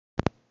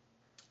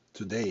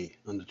Today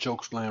on the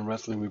Chokeslam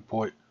Wrestling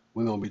Report,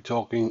 we're going to be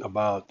talking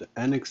about the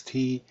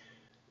NXT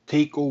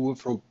takeover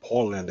from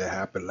Portland that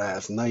happened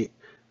last night,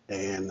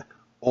 and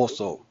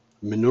also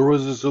Minoru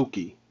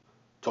Suzuki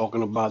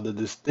talking about the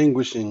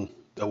distinguishing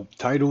the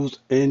titles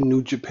in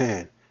New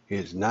Japan. He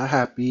is not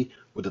happy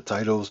with the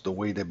titles the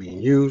way they're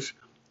being used,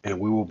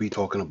 and we will be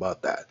talking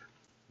about that.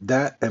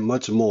 That and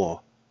much more.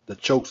 The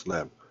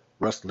Chokeslam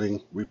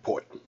Wrestling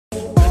Report.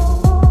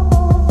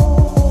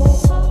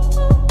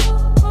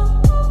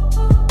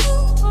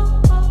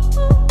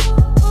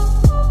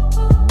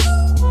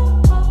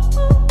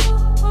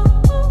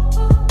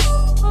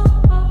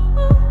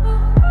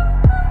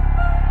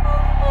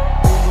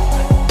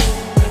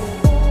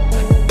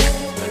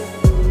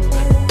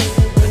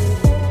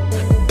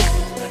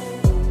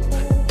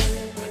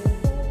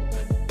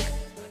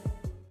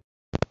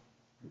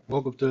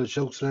 Welcome to the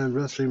Chokeslam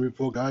Wrestling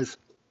Report, guys.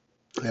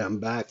 Yeah, I'm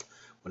back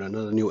with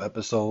another new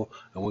episode,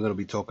 and we're going to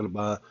be talking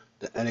about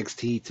the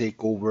NXT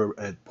takeover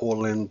at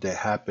Portland that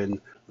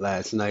happened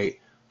last night.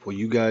 For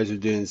you guys who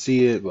didn't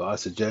see it, well, I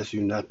suggest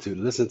you not to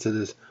listen to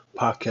this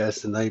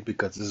podcast tonight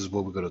because this is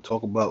what we're going to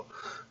talk about,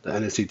 the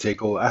NXT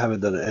takeover. I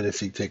haven't done an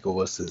NXT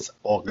takeover since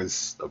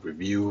August of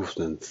review,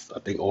 since I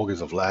think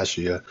August of last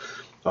year.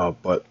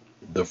 But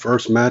the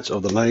first match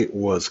of the night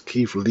was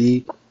Keith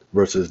Lee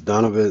versus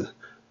Donovan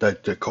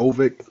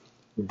Dijakovic.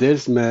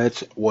 This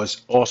match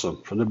was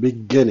awesome from the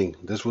beginning.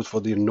 This was for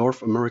the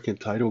North American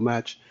title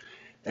match,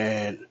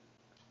 and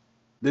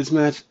this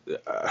match,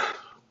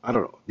 I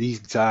don't know. These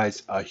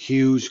guys are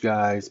huge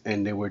guys,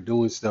 and they were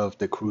doing stuff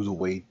that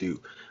cruiserweight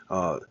do.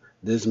 Uh,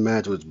 this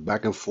match was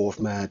back and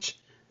forth match,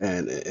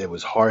 and it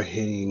was hard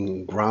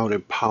hitting, ground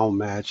and pound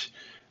match.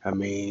 I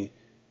mean,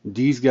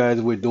 these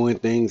guys were doing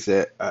things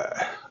that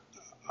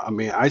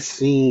I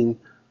seen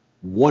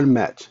one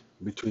match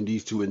between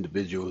these two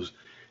individuals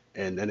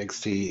in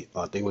NXT.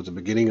 I think it was the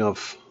beginning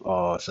of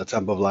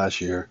September of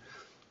last year,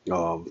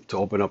 to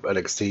open up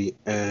NXT.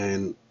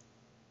 And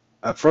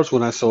at first,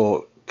 when I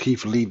saw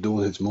Keith Lee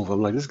doing his move,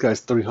 I'm like, this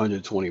guy's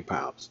 320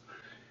 pounds.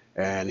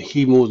 And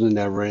he moves in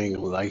that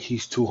ring like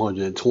he's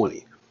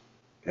 220.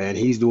 And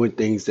he's doing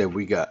things that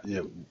we got,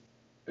 it's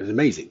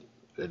amazing.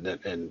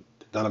 And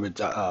Donovan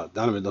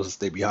doesn't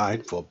stay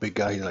behind for a big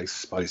guy. He's like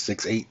probably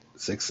 6'8",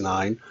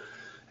 6'9",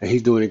 and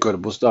he's doing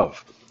incredible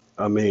stuff.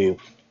 I mean,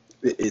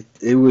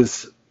 it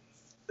was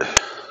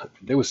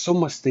there was so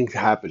much things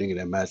happening in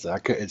that match that I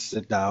couldn't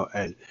sit down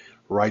and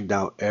write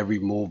down every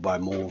move by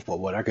move. But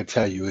what I can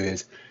tell you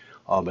is,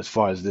 as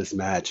far as this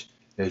match,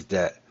 is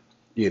that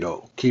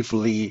Keith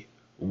Lee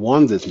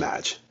won this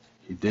match.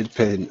 He did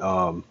pin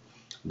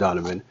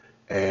Donovan,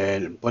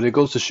 but it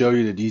goes to show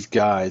you that these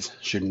guys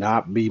should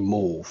not be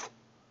moved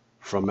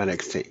from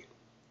NXT.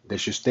 They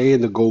should stay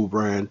in the Gold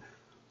brand.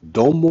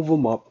 Don't move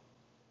them up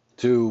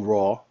to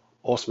Raw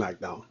or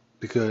SmackDown,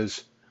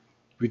 because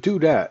if you do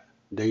that,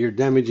 then you're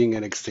damaging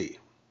NXT,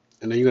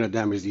 and then you're going to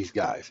damage these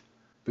guys,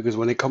 because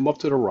when they come up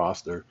to the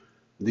roster,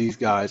 these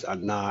guys are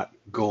not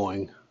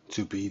going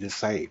to be the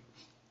same.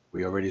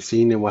 We already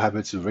seen them what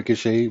happened to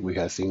Ricochet. We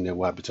have seen them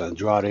what happened to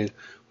Andrade.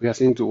 We have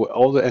seen to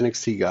all the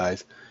NXT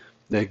guys.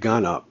 They've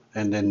gone up,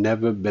 and they've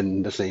never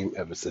been the same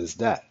ever since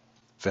that.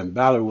 Finn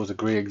Balor was a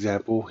great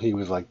example. He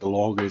was like the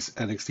longest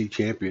NXT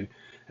champion,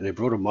 and they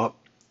brought him up.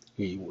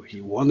 He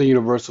won the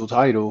Universal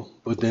title,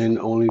 but then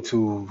only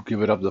to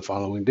give it up the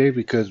following day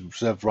because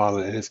Seth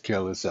Rollins and his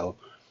careless self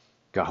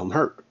got him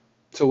hurt.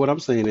 So what I'm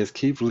saying is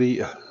Keith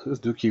Lee, let's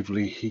do Keith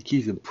Lee. He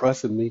keeps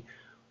impressing me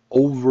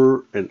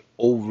over and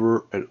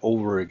over and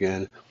over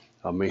again.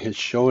 I mean, his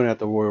showing at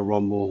the Royal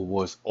Rumble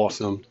was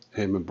awesome.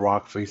 Him and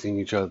Brock facing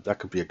each other, that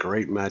could be a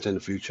great match in the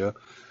future.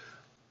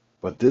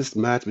 But this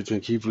match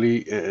between Keith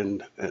Lee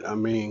and I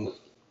mean,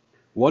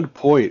 one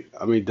point,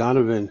 I mean,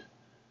 Donovan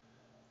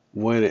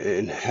went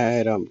and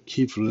had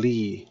Keith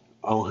Lee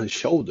on his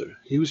shoulder.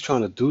 He was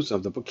trying to do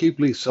something, but Keith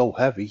Lee's so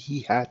heavy, he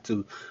had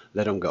to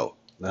let him go,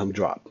 let him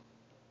drop,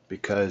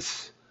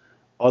 because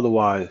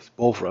otherwise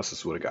both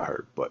wrestlers would have got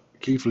hurt. But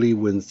Keith Lee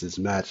wins this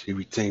match. He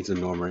retains the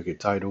North American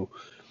title.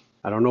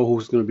 I don't know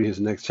who's going to be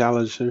his next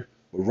challenger,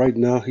 but right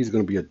now he's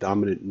going to be a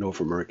dominant North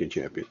American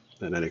champion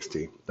in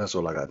NXT. That's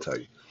all I got to tell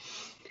you.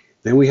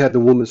 Then we had the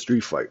women's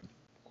street fight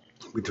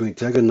between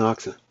Tegan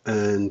Knox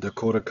and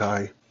Dakota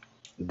Kai.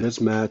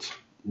 This match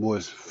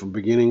was from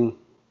beginning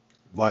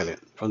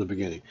violent, from the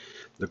beginning.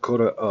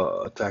 Dakota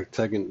attacked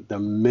Tegan the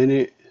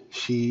minute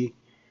she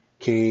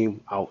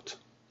came out.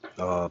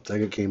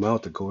 Tegan came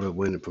out, Dakota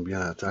went from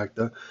behind, attacked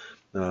her.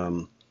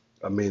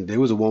 I mean, there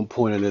was a one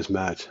point in this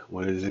match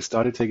when they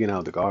started taking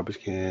out the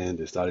garbage can,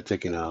 they started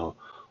taking out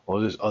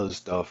all this other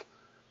stuff.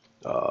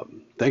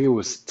 Tegan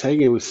was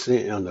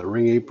sitting on the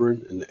ring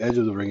apron, in the edge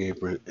of the ring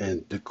apron,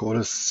 and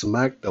Dakota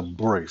smacked the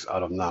brakes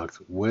out of Knox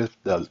with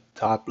the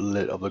top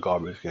lid of the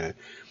garbage can.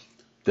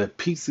 The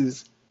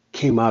pieces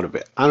came out of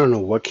it. I don't know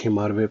what came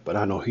out of it, but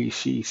I know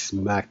she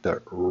smacked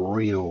her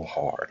real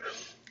hard.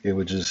 It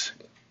was just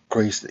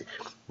crazy.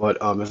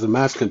 But as the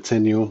match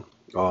continued,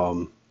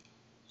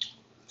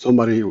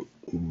 somebody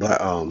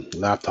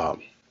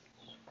laptop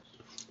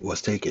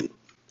was taken,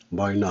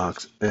 by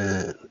Knox,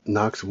 and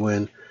Knox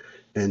went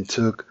and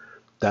took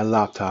that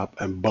laptop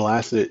and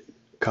blasted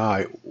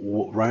Kai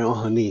right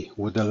on her knee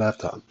with the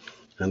laptop.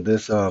 And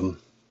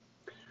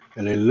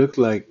and it looked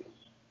like,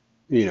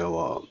 you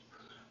know,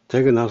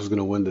 Tegan Knox was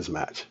gonna win this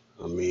match.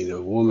 I mean,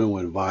 the woman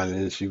went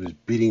violent. She was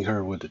beating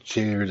her with the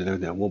chairs and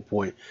everything. At one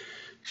point,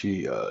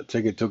 she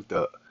Tegan took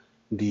the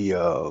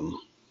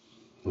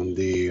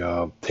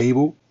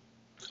table,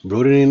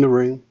 brought it in the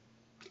ring,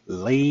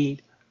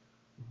 laid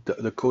the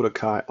Dakota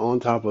Kai on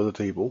top of the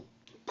table,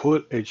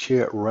 put a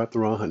chair wrapped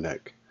around her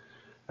neck.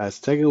 As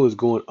Tegan was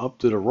going up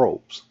to the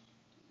ropes,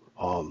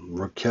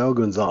 Raquel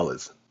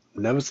Gonzalez,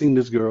 never seen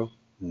this girl,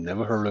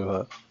 never heard of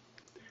her,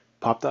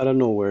 popped out of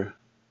nowhere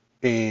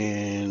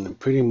and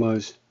pretty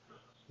much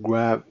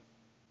grabbed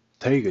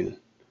Tegan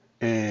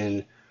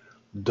and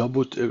it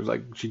was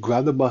like she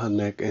grabbed her by her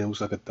neck and it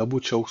was like a double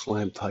choke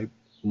slam type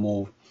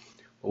move.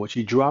 But when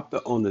she dropped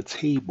it on the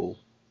table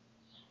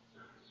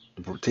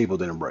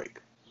didn't break.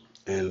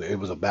 And it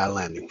was a bad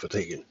landing for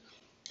Tegan.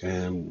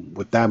 And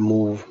with that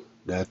move,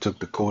 that took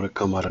Dakota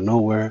come out of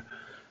nowhere,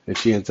 and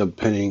she ends up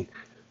pinning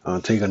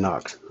Tegan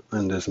Knox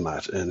in this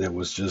match. And it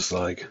was just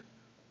like,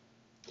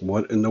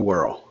 what in the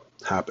world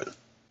happened?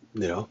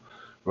 You know,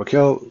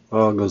 Raquel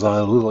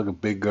Gonzalez looks like a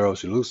big girl.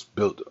 She looks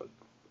built.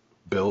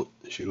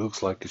 She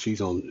looks like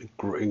she's on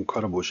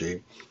incredible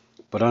shape.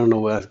 But I don't know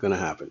what's gonna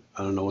happen.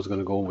 I don't know what's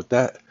gonna go with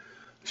that.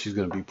 She's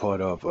gonna be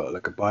part of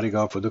like a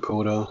bodyguard for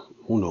Dakota.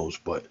 Who knows?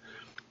 But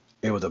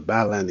it was a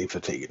bad landing for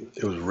Tegan.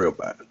 It was real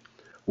bad.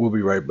 We'll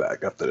be right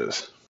back after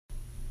this.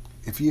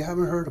 If you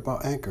haven't heard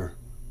about Anchor,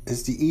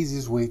 it's the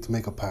easiest way to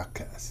make a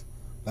podcast.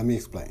 Let me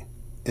explain.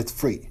 It's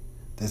free.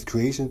 There's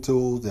creation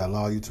tools that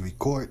allow you to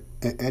record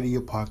and edit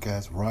your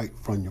podcast right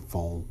from your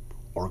phone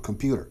or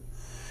computer.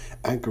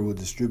 Anchor will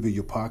distribute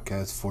your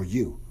podcast for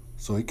you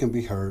so it can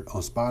be heard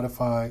on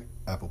Spotify,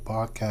 Apple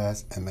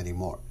Podcasts, and many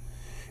more.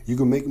 You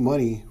can make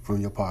money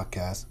from your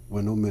podcast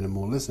with no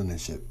minimal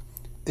listenership.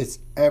 It's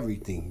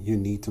everything you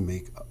need to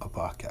make a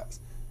podcast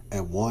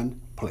in one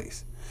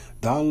place.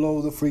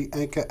 Download the free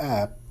Anchor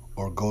app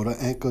or go to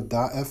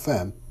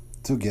anchor.fm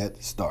to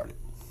get started.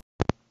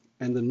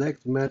 And the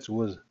next match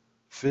was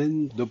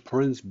Finn the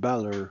Prince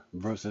Balor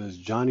versus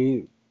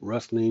Johnny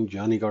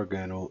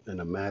Gargano in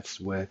a match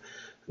where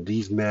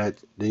these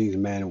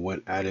men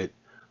went at it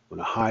with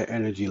a high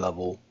energy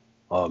level.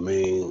 I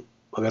mean,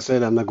 like I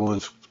said, I'm not going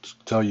to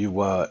tell you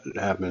what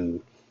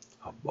happened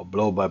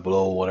blow by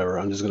blow, whatever.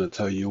 I'm just going to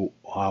tell you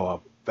how I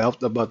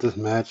felt about this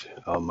match,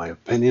 my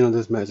opinion on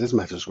this match. This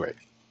match was great.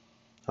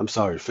 I'm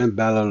sorry, Finn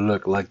Balor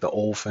looked like the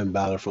old Finn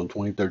Balor from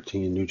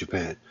 2013 in New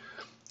Japan.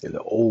 Yeah,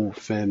 the old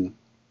Finn,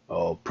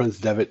 Prince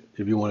Devitt,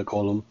 if you want to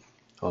call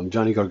him.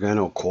 Johnny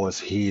Gargano, of course,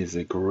 he is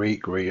a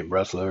great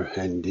wrestler,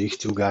 and these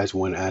two guys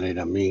went at it.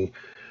 I mean,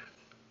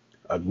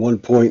 at one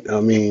point, I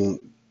mean,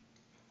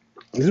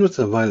 this was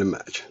a violent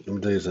match. Let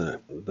me tell you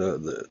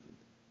something.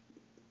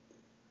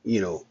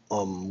 You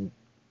know,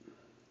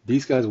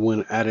 these guys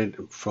went at it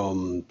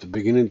from the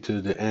beginning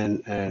to the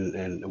end,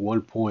 and at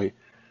one point,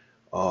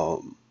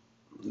 um,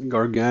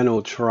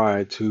 Gargano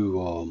tried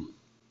to,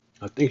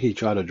 I think he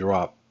tried to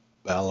drop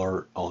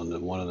Balor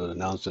on one of the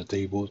announcer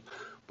tables,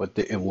 but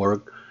didn't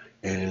work.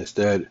 And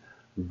instead,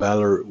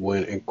 Balor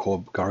went and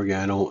caught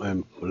Gargano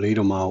and laid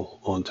him out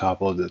on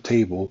top of the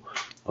table.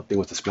 I think it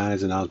was the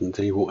Spanish announcement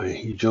table, and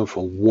he jumped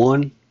from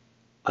one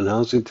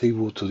announcing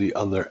table to the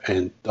other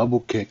and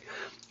double kicked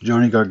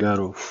Johnny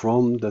Gargano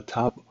from the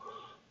top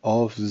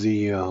of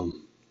the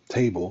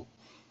table,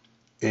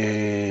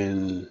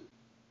 and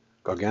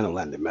Gargano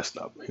landed messed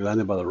up. He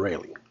landed by the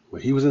railing.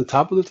 But he was on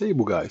top of the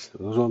table, guys.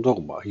 That's what I'm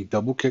talking about. He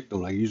double kicked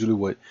him like usually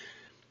what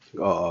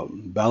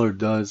Balor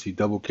does. He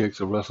double kicks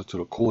a wrestler to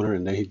the corner,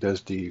 and then he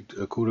does the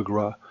coup de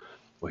grace.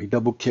 Well, he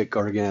double kicked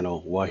Gargano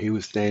while he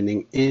was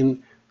standing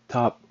in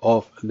top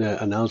of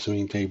the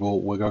announcing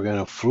table, where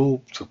Gargano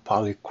flew to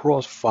probably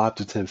cross 5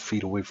 to 10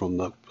 feet away from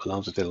the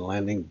announcer table,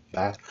 landing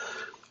back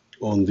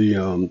on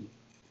the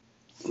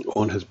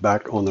on his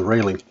back on the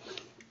railing.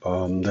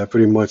 That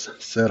pretty much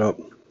set up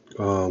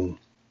um,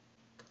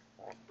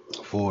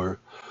 for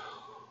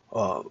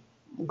uh,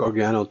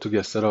 Gargano to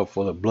get set up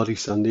for the Bloody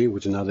Sunday,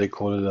 which now they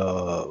call it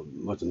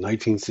what's it,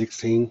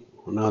 1916.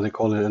 Now they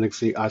call it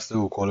NXT. I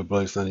still call it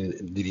Bloody Sunday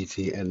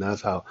DDT, and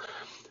that's how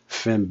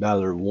Finn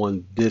Balor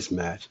won this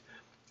match.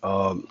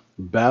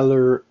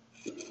 Balor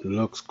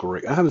looks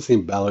great. I haven't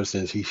seen Balor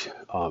since he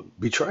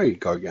betrayed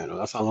Gargano.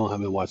 That's how long I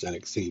haven't watched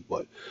NXT.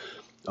 But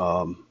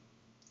um,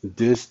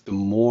 the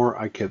more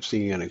I kept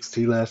seeing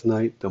NXT last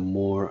night, the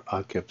more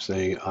I kept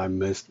saying I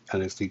missed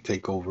NXT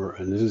Takeover,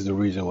 and this is the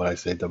reason why I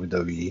say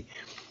WWE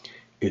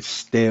is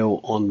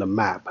still on the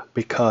map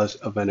because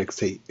of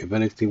NXT. If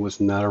NXT was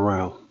not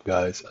around,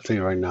 guys, I'll tell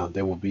you right now,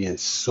 they will be in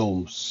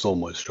so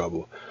much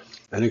trouble.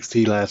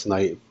 NXT last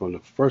night, from the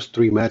first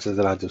three matches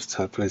that I just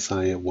placed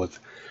on it, was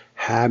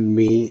had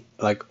me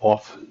like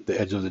off the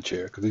edge of the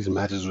chair because these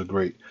matches were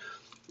great.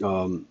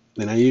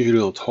 And I usually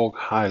don't talk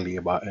highly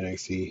about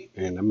NXT,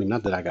 and I mean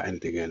not that I got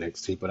anything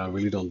against NXT, but I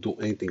really don't do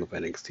anything of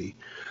NXT.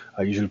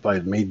 I usually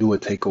probably may do a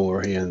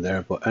takeover here and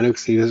there, but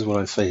NXT, this is what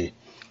I say.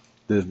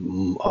 The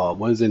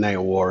Wednesday Night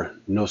War,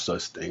 no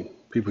such thing.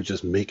 People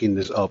just making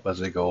this up as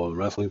they go.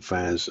 Wrestling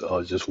fans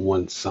just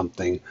want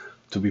something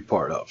to be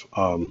part of.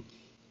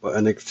 But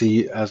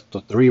NXT, as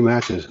the three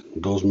matches,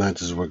 those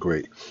matches were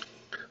great.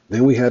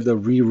 Then we had the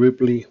Rhea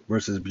Ripley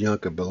versus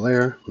Bianca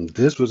Belair.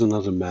 This was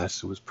another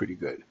match that was pretty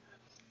good.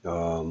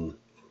 Um,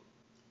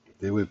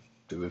 there were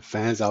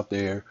fans out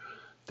there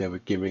that were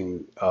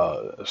giving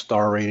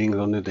star ratings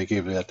on it. They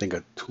gave it, I think,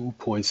 a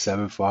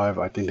 2.75.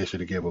 I think they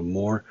should have given it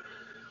more.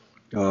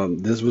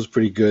 This was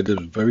pretty good. It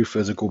was very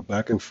physical,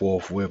 back and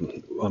forth.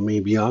 With, I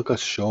mean, Bianca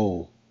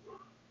showed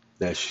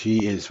that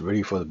she is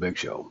ready for the big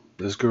show.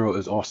 This girl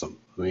is awesome.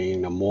 I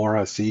mean, the more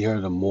I see her,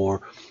 the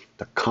more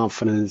the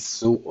confidence.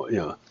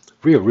 So,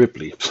 Rhea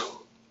Ripley,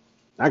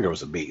 that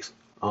girl's a beast.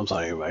 I'm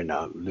telling you right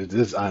now.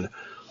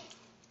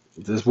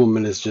 This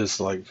woman is just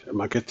like,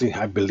 am I getting?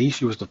 I believe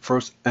she was the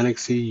first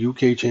NXT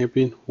UK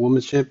champion,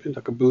 women's champion.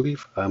 I could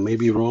believe. I may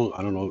be wrong.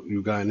 I don't know.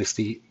 You guys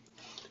NXT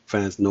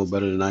fans know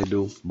better than I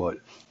do, but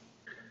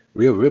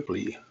Rhea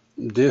Ripley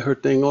did her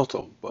thing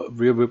also, but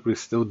Rhea Ripley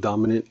is still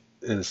dominant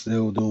and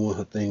still doing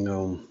her thing.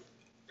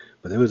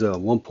 But there was a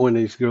one point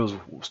these girls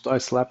started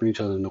slapping each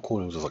other in the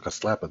corner. It was just like a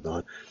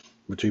slap-a-thon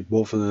between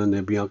both of them.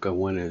 Then Bianca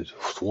went and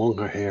swung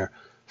her hair,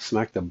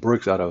 smacked the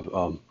bricks out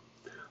of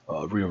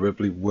Rhea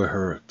Ripley with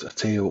her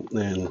tail.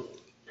 And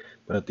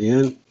but at the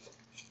end,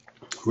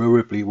 Rhea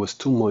Ripley was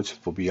too much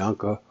for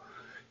Bianca,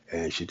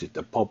 and she did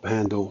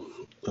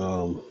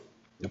um,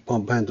 the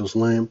pump handle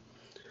slam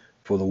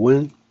for the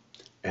win,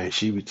 and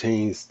she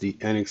retains the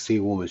NXT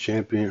Women's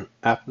Champion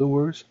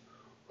afterwards.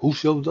 Who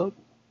shows up?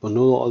 But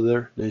no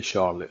other than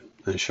Charlotte.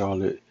 And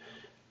Charlotte,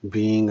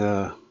 being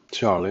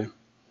Charlotte,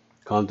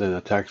 comes and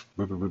attacks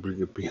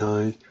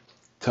behind,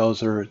 tells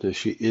her that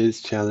she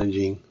is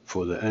challenging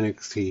for the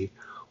NXT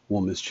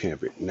Women's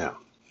Champion. Now,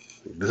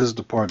 this is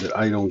the part that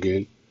I don't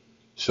get.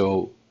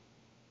 So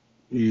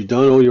you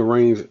done all your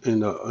reigns in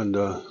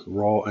the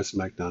Raw and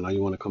SmackDown. Now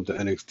you want to come to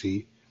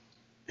NXT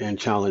and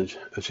challenge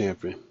a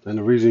champion. And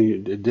the reason you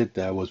did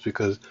that was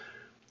because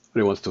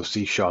nobody wants to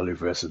see Charlotte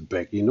versus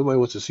Becky. Nobody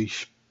wants to see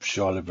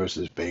Charlotte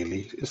versus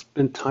Bayley. It's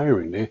been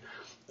tiring.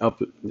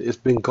 It's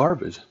been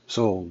garbage.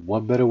 So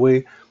what better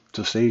way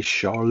to save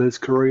Charlotte's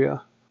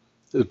career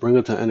is bring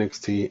her to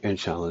NXT and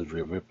challenge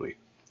Rhea Ripley.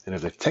 And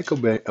if they take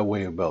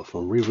away a belt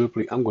from Rhea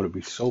Ripley, I'm going to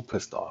be so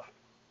pissed off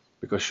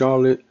because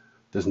Charlotte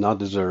does not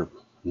deserve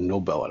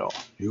no belt at all.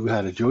 You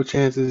had your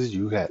chances.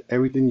 You had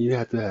everything you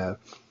had to have.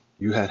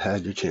 You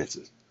had your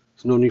chances.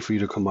 There's no need for you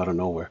to come out of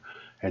nowhere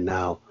and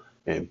now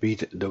and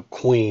beat the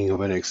queen of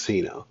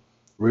NXT now.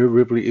 Rhea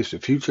Ripley is the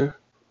future.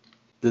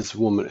 This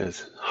woman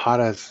is hot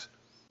as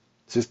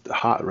just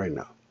hot right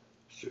now.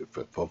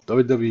 For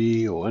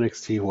WWE or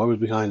NXT, whoever's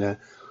behind that,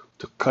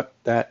 to cut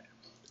that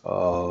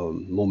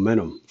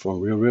momentum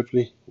from Rhea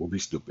Ripley will be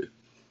stupid.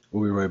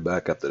 We'll be right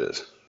back after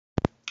this.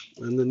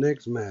 And the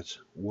next match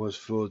was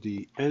for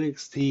the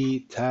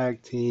NXT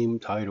Tag Team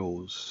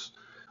titles.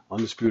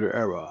 Undisputed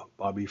Era,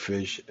 Bobby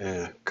Fish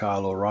and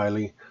Kyle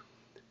O'Reilly,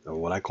 or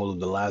what I call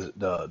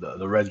the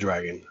the Red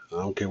Dragon. I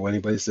don't care what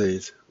anybody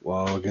says.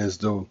 Well,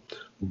 against the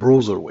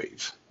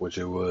Bruiserweights, which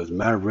it was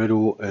Matt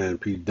Riddle and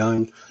Pete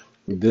Dunne.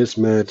 This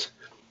match,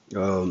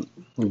 in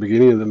the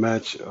beginning of the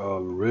match,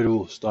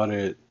 Riddle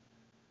started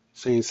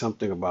saying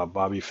something about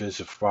Bobby Fish,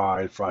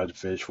 fried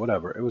fish,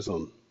 whatever. It was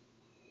some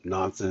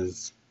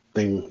nonsense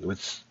thing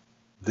which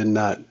did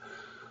not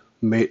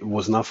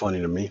was not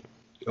funny to me.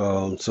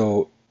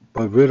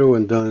 But Riddle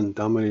and Dunn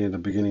dominated the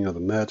beginning of the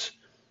match.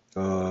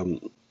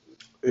 Um,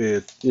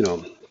 these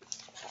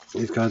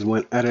guys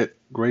went at it.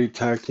 Great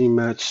tag team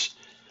match.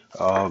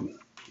 Um,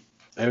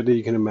 Everything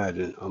you can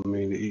imagine. I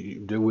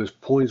mean, there was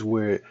points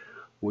where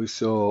we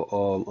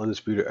saw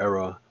Undisputed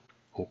Era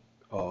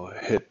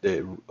hit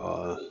the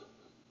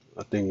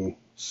I think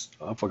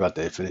I forgot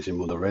their finishing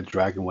move, the Red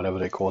Dragon, whatever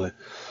they call it,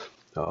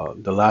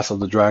 the Last of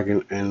the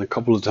Dragon, and a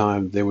couple of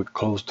times they were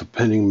close to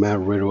pinning Matt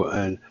Riddle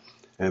and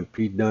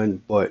Pete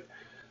Dunne, but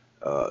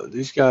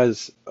these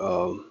guys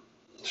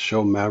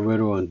show Matt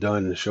Riddle and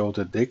Dunn and show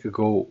that they could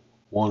go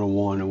one on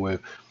one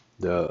with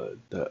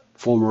the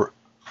former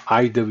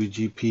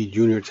IWGP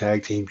Junior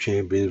Tag Team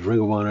Champions, Ring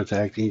of Honor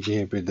Tag Team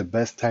Champions, the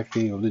best tag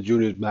team of the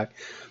juniors back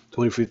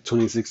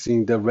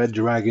 2016, the Red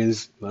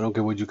Dragons. I don't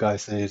care what you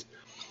guys say,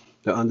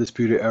 the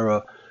Undisputed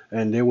Era,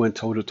 and they went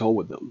toe to toe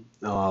with them.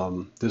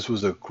 This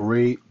was a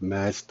great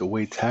match, the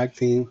way tag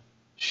team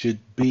should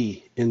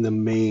be in the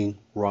main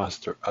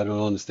roster. I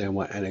don't understand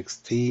why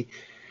NXT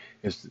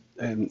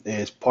and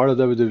it's part of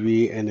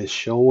WWE and it's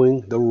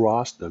showing the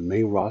roster,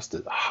 main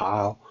roster,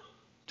 how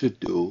to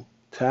do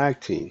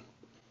tag team.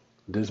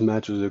 This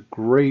match was a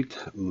great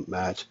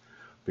match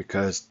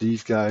because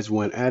these guys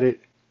went at it.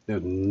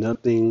 There's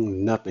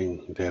nothing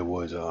that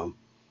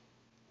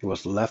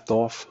was left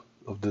off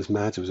of this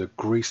match. It was a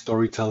great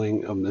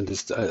storytelling in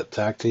this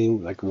tag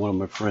team. Like one of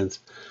my friends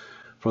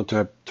from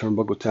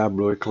Turnbuckle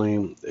Tabloid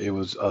claimed, it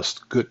was a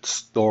good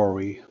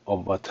story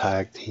of a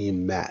tag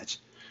team match.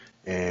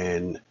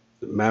 And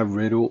Matt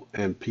Riddle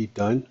and Pete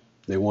Dunne.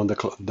 They won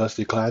the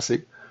Dusty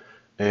Classic,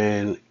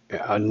 and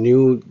I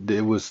knew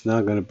it was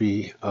not going to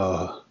be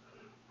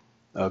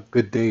a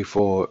good day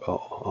for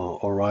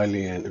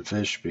O'Reilly and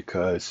Fish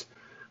because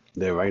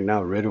they're right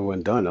now Riddle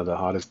and Dunn are the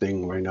hottest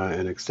thing right now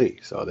in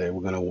NXT. So they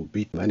were gonna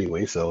beat them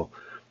anyway. So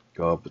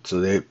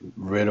they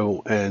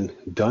Riddle and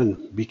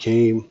Dunn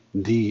became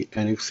the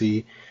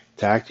NXT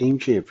Tag Team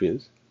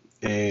Champions,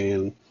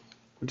 and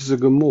which is a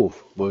good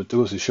move. But it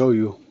goes to show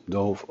you,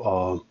 though,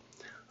 I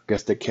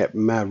guess they kept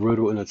Matt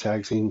Riddle in the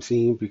tag team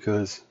scene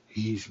because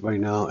he's right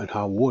now in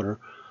hot water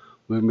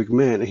with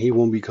McMahon, and he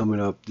won't be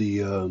coming up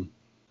the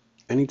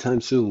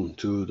anytime soon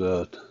to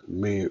the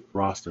main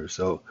roster.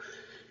 So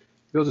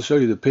it goes to show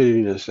you the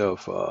pittiness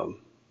of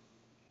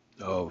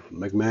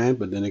McMahon.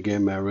 But then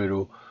again, Matt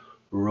Riddle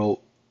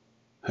wrote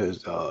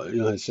his, how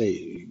to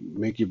say,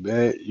 make your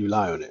bed, you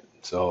lie on it.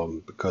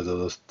 So because of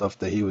the stuff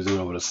that he was doing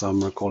over the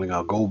summer, calling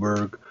out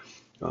Goldberg,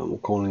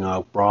 calling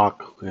out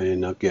Brock,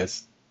 and I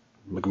guess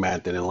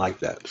McMahon didn't like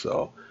that.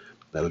 So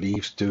that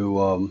leads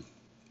to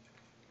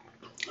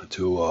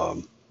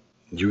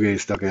you getting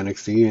stuck in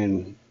NXT,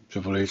 and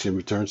Triple H in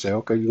return say,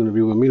 okay, you're gonna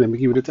be with me. Let me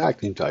give you the tag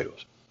team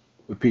titles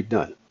with Pete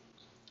Dunne.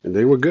 And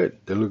they were good.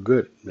 They look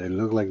good. They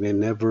look like they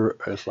never.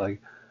 It's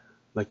like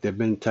they've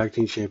been tag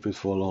team champions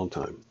for a long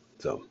time.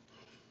 So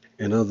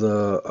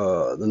another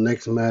the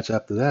next match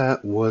after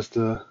that was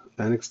the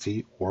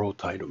NXT World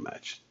Title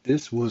match.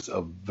 This was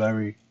a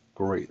very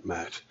great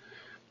match.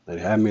 They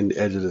had me in the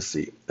edge of the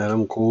seat.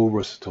 Adam Cole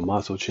versus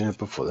Tommaso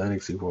Ciampa for the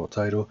NXT World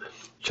Title.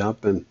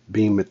 Ciampa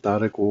being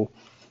methodical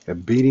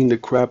and beating the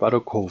crap out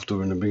of Cole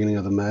during the beginning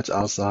of the match,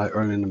 outside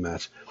early in the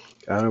match.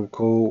 Adam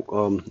Cole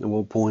at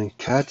one point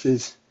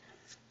catches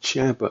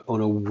Ciampa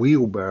on a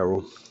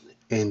wheelbarrow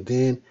and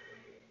then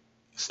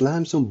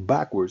slams him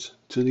backwards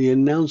to the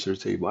announcer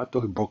table. I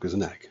thought he broke his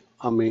neck.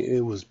 I mean,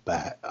 it was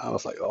bad. I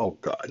was like, oh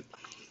God.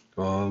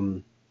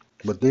 Um,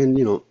 but then,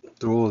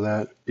 through all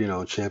that,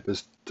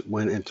 Ciampa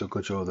went into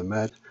control of the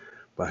match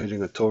by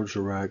hitting a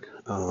torture rack,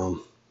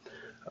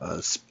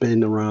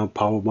 spin around,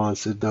 powerbomb,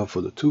 sit down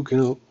for the 2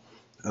 count.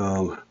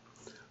 Of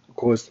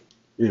course,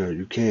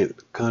 you can't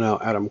count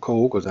out Adam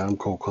Cole because Adam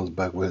Cole comes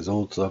back with his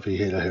own stuff. He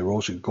hit a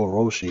Hiroshi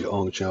Goroshi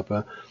on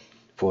Ciampa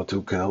for a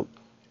 2 count,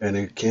 and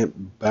it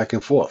can't back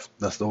and forth.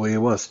 That's the way it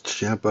was.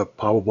 Ciampa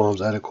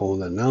powerbombs Adam Cole on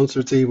the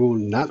announcer table,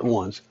 not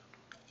once,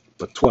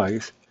 but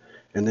twice,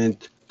 and then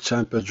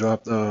Ciampa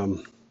dropped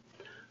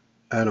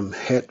Adam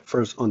head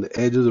first on the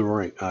edge of the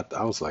ring.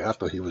 I was like, I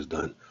thought he was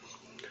done.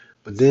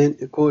 But then,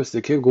 of course,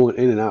 they kept going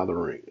in and out of the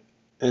ring.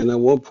 And at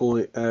one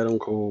point, Adam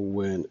Cole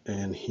went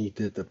and he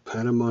did the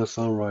Panama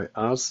Sunrise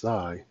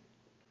outside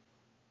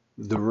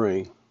the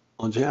ring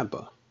on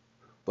Ciampa.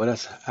 But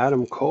as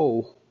Adam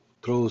Cole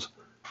throws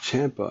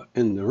Ciampa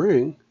in the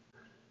ring,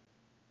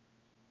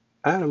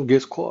 Adam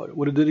gets caught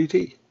with a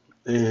DDT.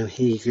 And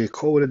he gets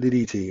caught with a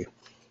DDT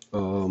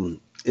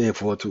and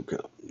for a 2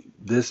 count.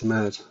 This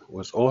match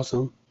was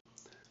awesome.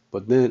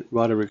 But then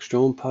Roderick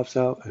Strong pops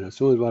out, and as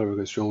soon as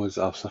Roderick Strong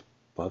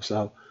pops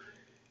out,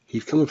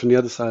 he's coming from the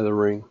other side of the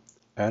ring.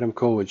 Adam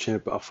Cole and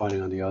Ciampa are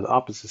fighting on the other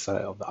opposite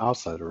side of the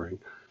outside of the ring.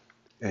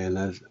 And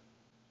as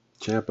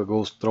Ciampa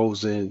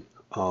throws in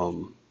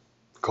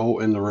Cole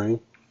in the ring,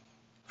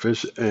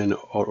 Fish and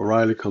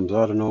O'Reilly comes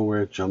out of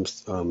nowhere,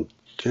 jumps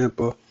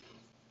Ciampa.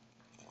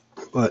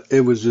 But it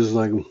was just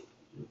like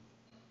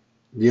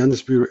the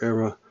Undisputed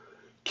Era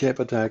kept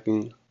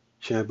attacking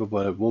Ciampa,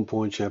 but at one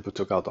point Ciampa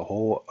took out the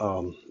whole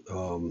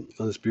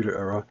Undisputed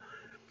Era.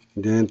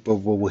 But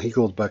when he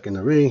goes back in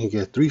the ring, he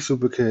gets 3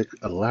 super kicks,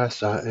 a last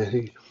shot,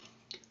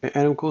 and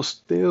Adam Cole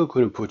still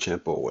couldn't put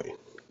Ciampa away.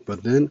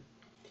 But then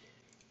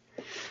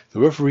the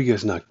referee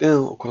gets knocked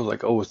down. Of course,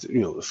 like, oh, it's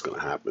gonna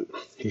happen.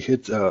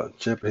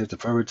 Ciampa hits the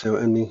fairy tale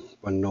ending,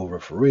 but no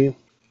referee.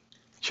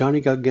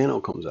 Johnny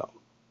Gargano comes out.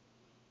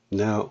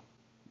 Now,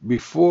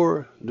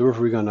 before the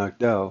referee got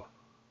knocked out,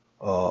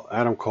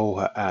 Adam Cole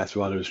had asked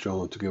Roderick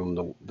Strong to give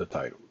him the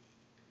title.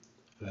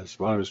 As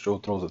Roderick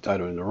Strong throws the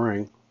title in the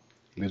ring,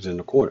 he leaves it in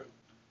the corner.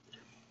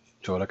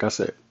 So, like I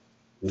said,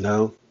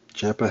 now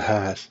Ciampa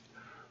has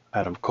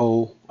Adam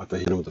Cole after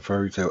he hit him with the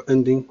fairy tale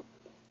ending.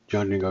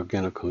 Johnny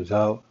Gargano comes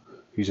out.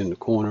 He's in the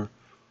corner.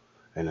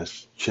 And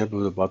as Ciampa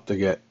was about to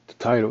get the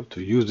title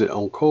to use it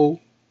on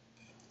Cole,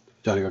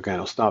 Johnny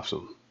Gargano stops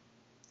him.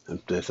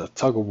 And there's a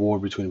tug of war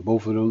between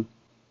both of them.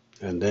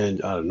 And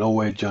then out of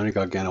nowhere, Johnny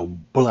Gargano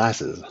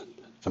blasts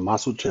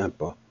Tommaso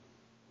Ciampa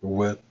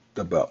with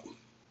the belt.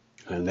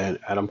 And then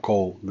Adam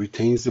Cole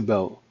retains the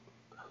belt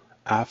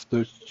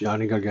after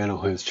Johnny Gargano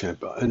hits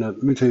Ciampa. And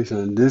let me tell you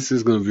something, this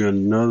is going to be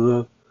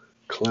another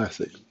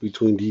classic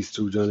between these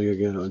two, Johnny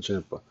Gargano and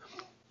Ciampa.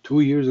 2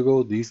 years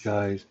ago, these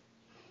guys,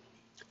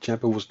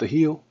 Ciampa was the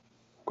heel,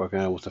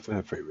 Gargano was the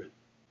fan favorite.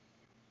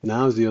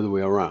 Now it's the other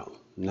way around.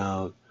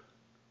 Now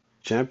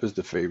Ciampa's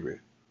the favorite,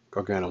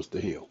 Gargano's the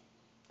heel.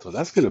 So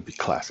that's going to be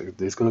classic.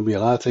 There's going to be a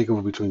lot of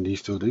takeover between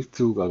these two. These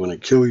two are going to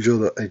kill each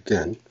other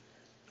again.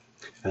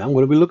 And I'm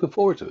going to be looking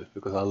forward to it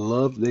because I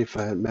love their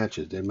fan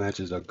matches. Their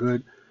matches are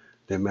good.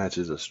 Their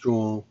matches are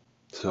strong.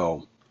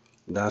 So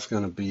that's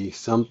going to be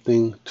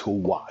something to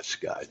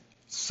watch, guys.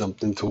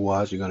 something to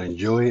watch. You're gonna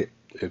enjoy it.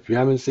 If you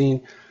haven't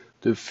seen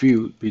the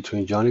feud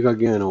between Johnny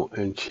Gargano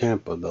and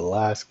Ciampa the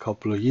last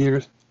couple of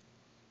years,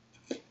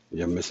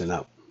 you're missing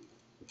out.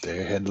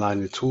 They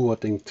headlined the two, I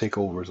think,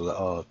 takeovers,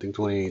 I think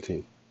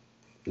 2018,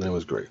 and it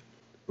was great.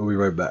 We'll be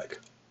right back.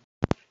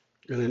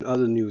 And in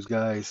other news,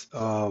 guys,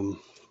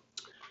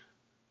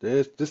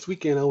 this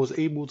weekend I was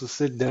able to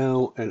sit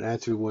down and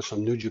actually watch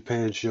some New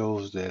Japan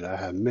shows that I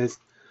have missed,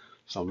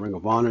 some Ring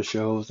of Honor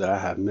shows that I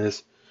have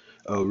missed.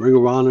 Ring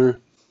of Honor,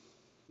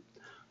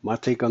 my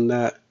take on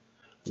that,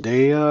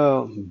 they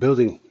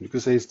building. You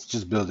could say it's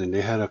just building.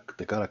 They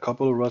got a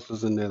couple of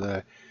wrestlers in there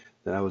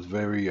that I was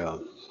very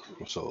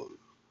so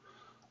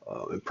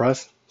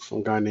impressed.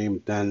 Some guy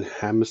named Dan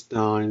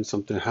Hammerstein,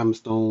 something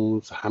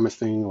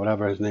Hammerstein,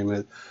 whatever his name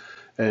is,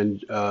 and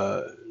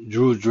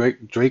Drew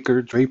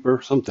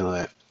Draper, something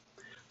like that.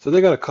 So they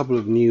got a couple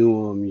of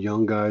new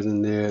young guys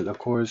in there. And of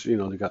course, they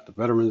got the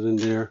veterans in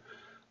there.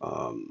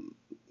 Um,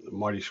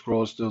 Marty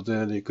Scurll's still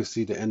there. You could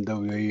see the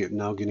NWA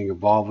now getting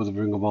involved with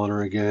the Ring of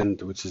Honor again,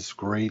 which is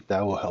great.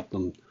 That will help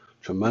them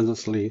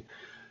tremendously.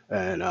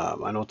 And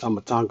I know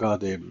Tama Tonga,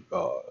 they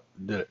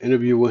did an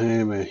interview with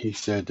him, and he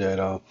said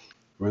that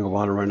Ring of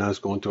Honor right now is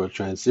going through a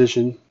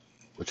transition,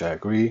 which I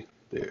agree.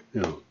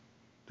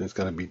 That's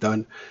got to be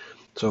done.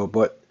 So,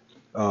 but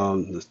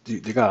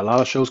they got a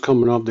lot of shows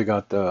coming up. They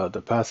got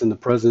the Past and the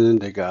Present.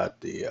 They got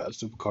the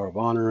Supercar of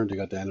Honor. They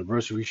got the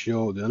anniversary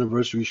show. The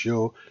anniversary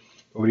show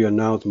already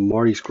announced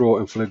Marty Scurll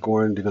and Flip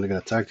Gordon. They're gonna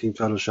get a tag team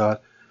title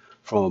shot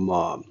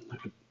from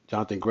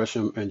Jonathan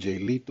Gresham and Jay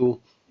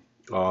Lethal.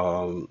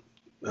 Um,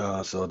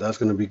 so that's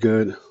gonna be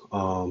good.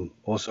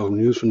 Also,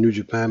 news from New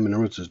Japan: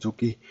 Minoru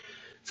Suzuki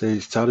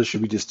says title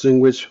should be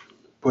distinguished.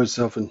 Put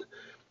itself in,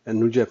 and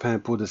New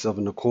Japan put itself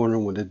in the corner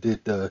when they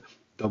did the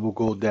double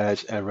gold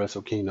dash at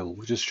Wrestle Kingdom,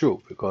 which is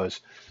true because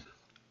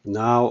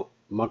now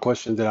my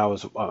question that I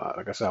was,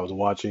 like I said, I was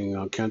watching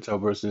Kenta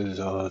versus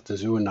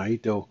Tetsuya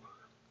Naito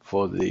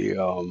for the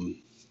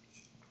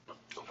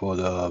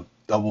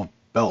double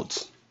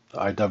belts, the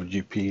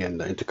IWGP and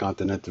the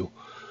Intercontinental,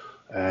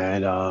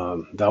 and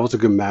that was a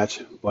good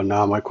match. But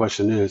now my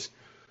question is,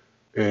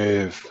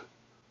 if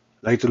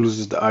Naito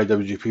loses the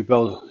IWGP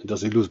belt,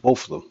 does he lose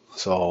both of them?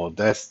 So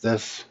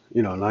that's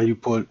now you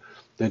put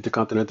the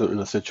Intercontinental in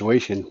a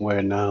situation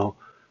where now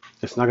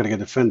it's not going to get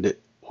defended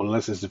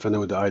unless it's defended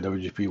with the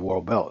IWGP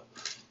World Belt.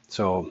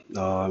 So,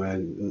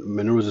 and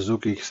Minoru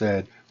Suzuki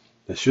said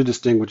they should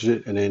distinguish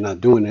it, and they're not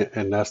doing it,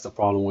 and that's the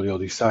problem with all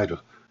these titles.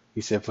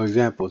 He said, for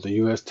example, the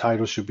U.S.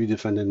 title should be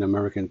defended in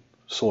American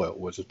soil,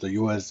 which is the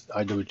U.S.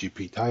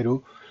 IWGP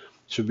title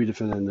should be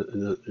defended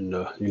in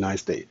the United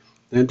States.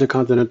 The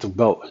Intercontinental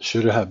belt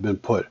should have been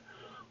put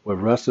with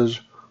wrestlers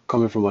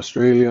coming from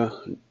Australia,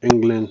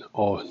 England,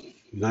 or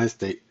United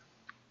States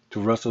to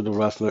wrestle the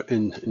wrestler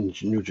in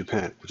New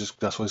Japan,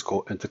 that's why it's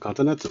called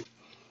Intercontinental.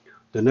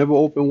 The never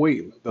open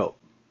weight belt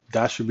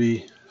that should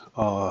be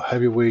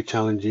heavyweight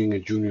challenging a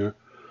junior,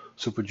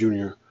 super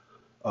junior,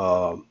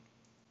 uh,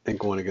 and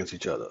going against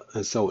each other,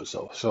 and so and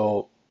so.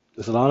 So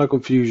there's a lot of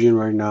confusion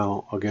right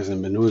now, I guess,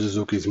 in Minoru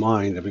Suzuki's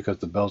mind because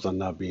the belts are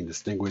not being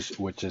distinguished,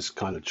 which is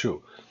kind of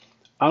true.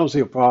 I don't see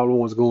a problem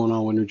with what's going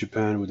on with New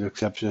Japan, with the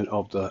exception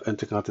of the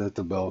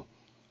Intercontinental belt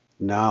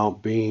now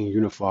being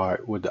unified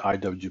with the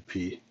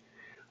IWGP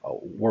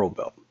world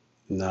belt.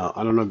 Now,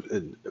 I don't know.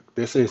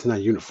 They say it's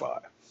not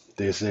unified.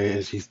 They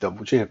say he's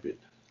double champion.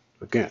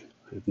 Again,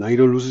 if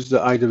Naito loses the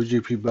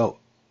IWGP belt,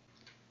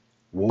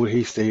 will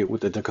he stay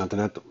with the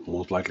Intercontinental?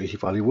 Most likely he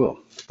probably will.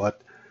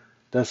 But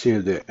that's here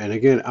and there. And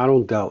again, I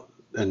don't doubt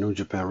in New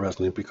Japan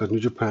Wrestling because New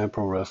Japan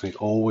Pro Wrestling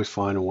always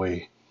find a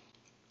way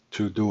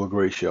to do a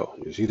great show.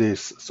 You see, they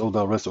sold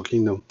out Wrestle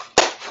Kingdom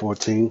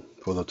 14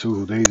 for the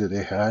 2 days that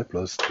they had,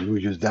 plus New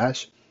Year's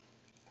Dash.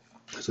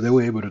 So they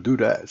were able to do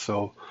that.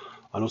 So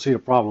I don't see a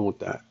problem with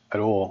that at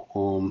all.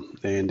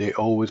 And they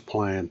always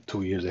plan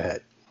 2 years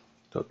ahead.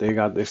 So they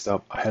got their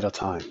stuff ahead of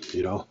time.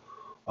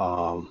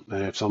 And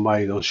if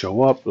somebody don't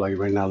show up, like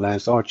right now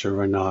Lance Archer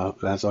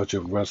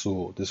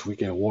wrestled this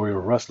weekend Warrior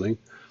Wrestling,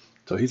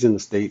 so he's in the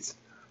States.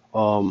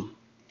 Um,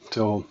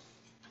 so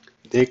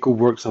they could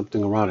work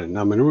something around it.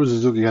 Now Minoru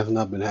Suzuki has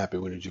not been happy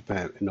with New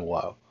Japan in a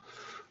while.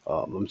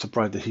 I'm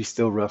surprised that he's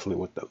still wrestling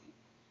with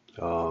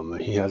them.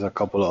 He has a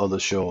couple of other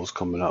shows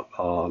coming up.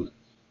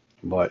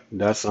 But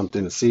that's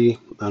something to see.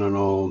 I don't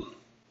know.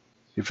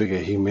 You figure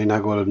he may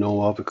not go to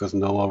Noah because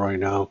Noah right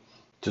now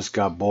just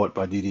got bought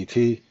by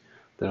DDT.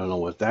 They don't know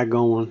what's that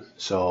going.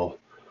 So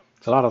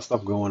it's a lot of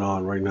stuff going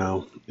on right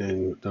now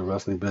in the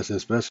wrestling business,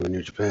 especially in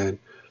New Japan.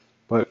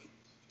 But,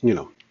 you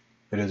know,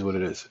 it is what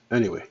it is.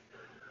 Anyway,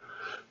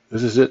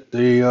 this is it.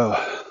 The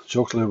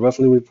Chokeslam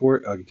Wrestling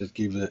Report. I just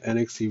gave the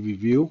NXT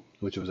review,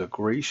 which was a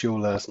great show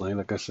last night.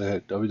 Like I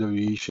said,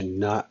 WWE should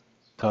not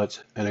touch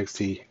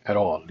NXT at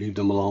all. Leave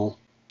them alone.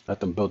 Let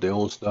them build their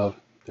own stuff.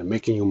 They're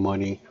making you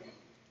money.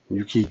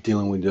 You keep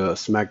dealing with the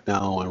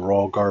SmackDown and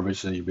Raw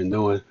garbage that you've been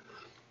doing.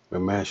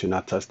 McMahon should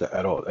not touch that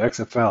at all. The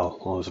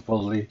XFL,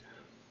 supposedly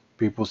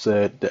people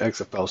said the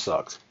XFL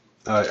sucks.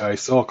 I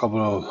saw a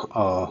couple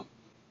of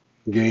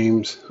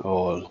games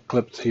or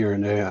clips here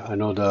and there. I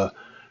know the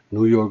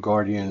New York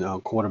Guardian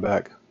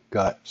quarterback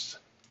got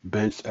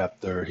benched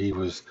after he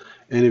was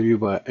interviewed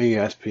by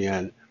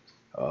ESPN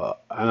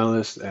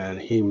analyst, and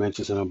he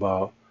mentioned something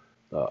about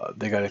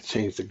they got to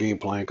change the game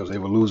plan because they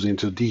were losing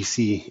to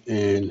DC,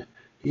 and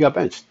he got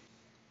benched.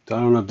 So I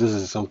don't know if this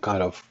is some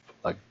kind of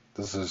like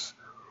this is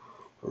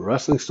a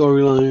wrestling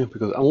storyline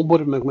because I won't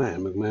put it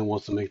McMahon. McMahon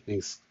wants to make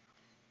things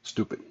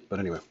stupid, but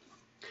anyway,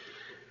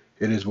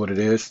 it is what it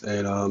is,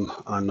 and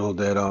I know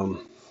that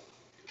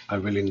I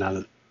really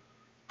not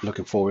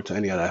looking forward to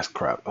any of that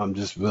crap. I'm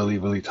just really,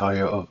 really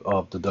tired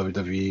of the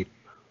WWE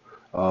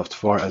as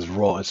far as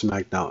Raw and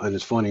SmackDown. And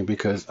it's funny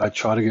because I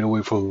try to get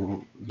away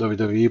from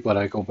WWE, but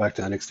I go back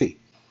to NXT.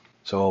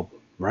 So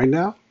right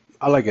now,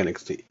 I like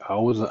NXT. I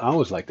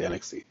always like the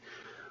NXT.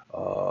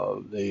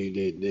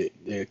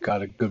 They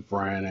got a good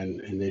brand,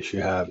 and they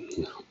should have.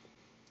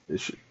 They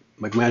should,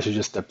 McMahon should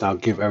just step down,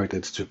 give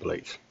everything to Triple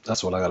H.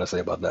 That's what I gotta say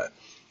about that.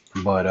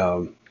 But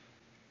um,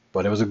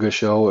 but it was a good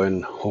show,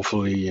 and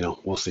hopefully,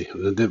 we'll see.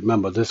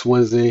 Remember, this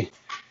Wednesday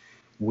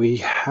we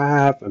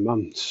have, and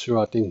I'm sure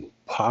I think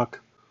Pac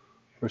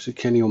versus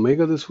Kenny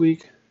Omega this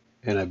week,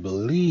 and I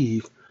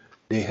believe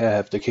they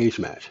have the cage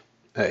match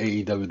at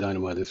AEW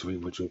Dynamite this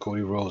week between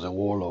Cody Rhodes and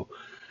Warlow.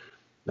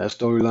 That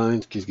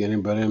storyline keeps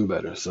getting better and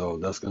better, so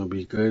that's gonna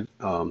be good.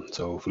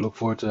 So look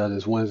forward to that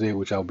this Wednesday,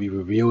 which I'll be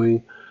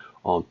reviewing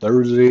on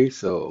Thursday.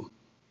 So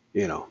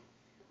you know,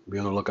 be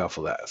on the lookout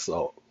for that.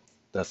 So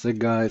that's it,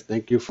 guys.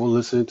 Thank you for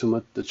listening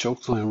to the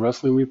Chokeslam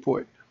Wrestling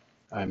Report.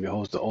 I'm your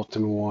host, the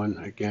Ultimate One.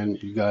 Again,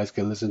 you guys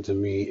can listen to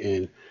me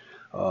in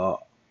uh,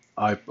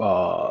 I,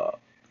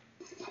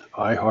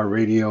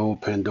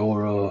 iHeartRadio,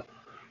 Pandora,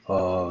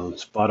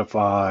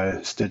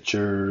 Spotify,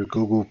 Stitcher,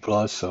 Google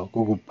Plus, so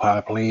Google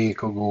Play,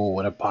 Google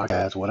whatever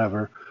podcast,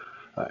 whatever.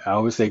 I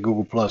always say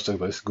Google Plus,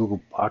 but it's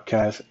Google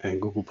Podcast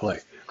and Google Play.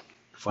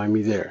 Find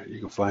me there. You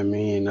can find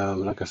me in,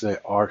 like I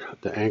said,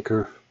 the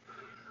Anchor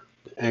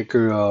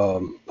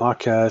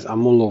podcast.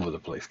 I'm all over the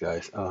place,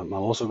 guys. I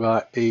also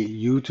got a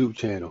YouTube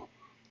channel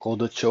called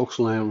the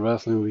Chokeslam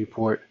Wrestling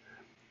Report,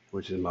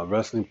 which is my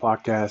wrestling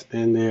podcast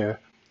in there.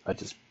 I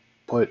just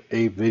put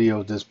a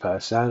video this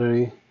past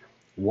Saturday.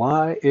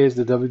 Why is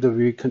the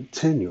WWE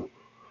continue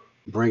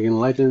bringing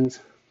legends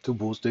to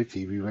boost their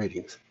TV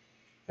ratings?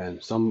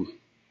 And some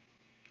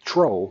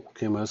troll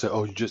came out and said,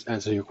 "Oh, you just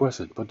answer your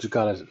question," but you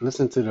gotta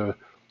listen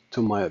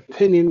to my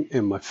opinion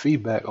and my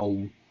feedback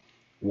on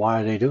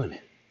why are they doing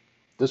it.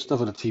 This stuff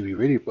for the TV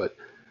rating, but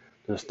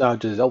the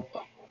nostalgia is over.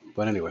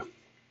 But anyway,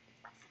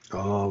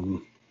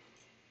 um,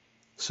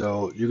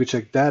 so you can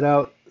check that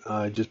out.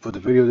 I just put the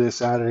video there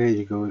Saturday.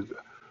 You go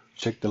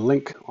check the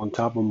link on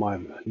top of my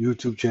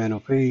YouTube channel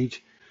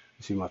page.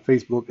 You see my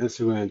Facebook,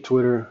 Instagram,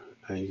 Twitter,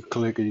 and you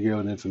click and you get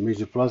all the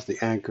information. Plus the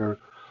Anchor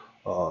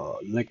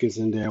link is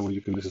in there where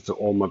you can listen to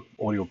all my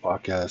audio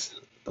podcasts,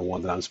 the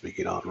one that I'm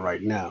speaking on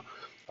right now.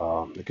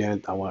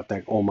 Again, I want to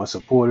thank all my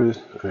supporters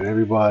and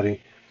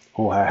everybody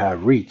who I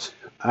have reached.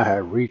 I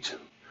have reached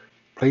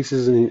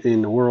places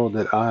in the world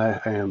that I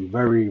am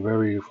very,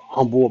 very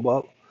humble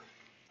about.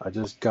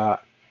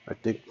 I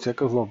think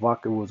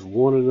Czechoslovakia was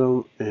one of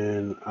them,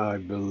 and I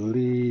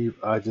believe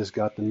I just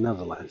got the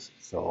Netherlands.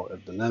 So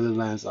if the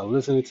Netherlands are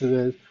listening to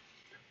this,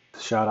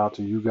 shout out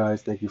to you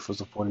guys. Thank you for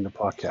supporting the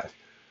podcast.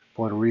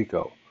 Puerto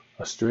Rico,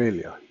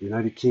 Australia,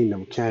 United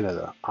Kingdom,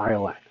 Canada,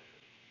 Ireland.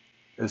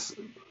 It's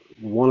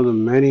one of the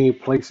many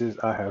places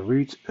I have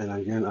reached, and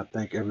again, I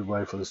thank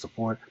everybody for the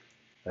support,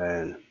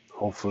 and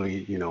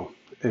hopefully,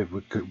 if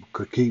we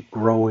could keep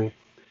growing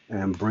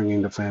and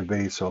bringing the fan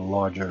base to a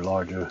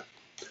larger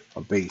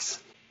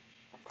base.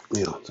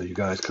 So you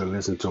guys could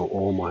listen to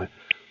all my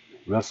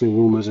wrestling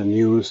rumors and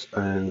news.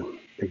 And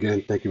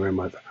again, thank you very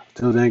much.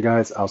 Till then,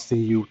 guys, I'll see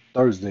you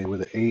Thursday with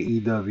the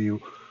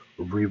AEW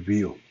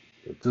review.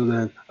 Until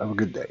then, have a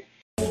good day.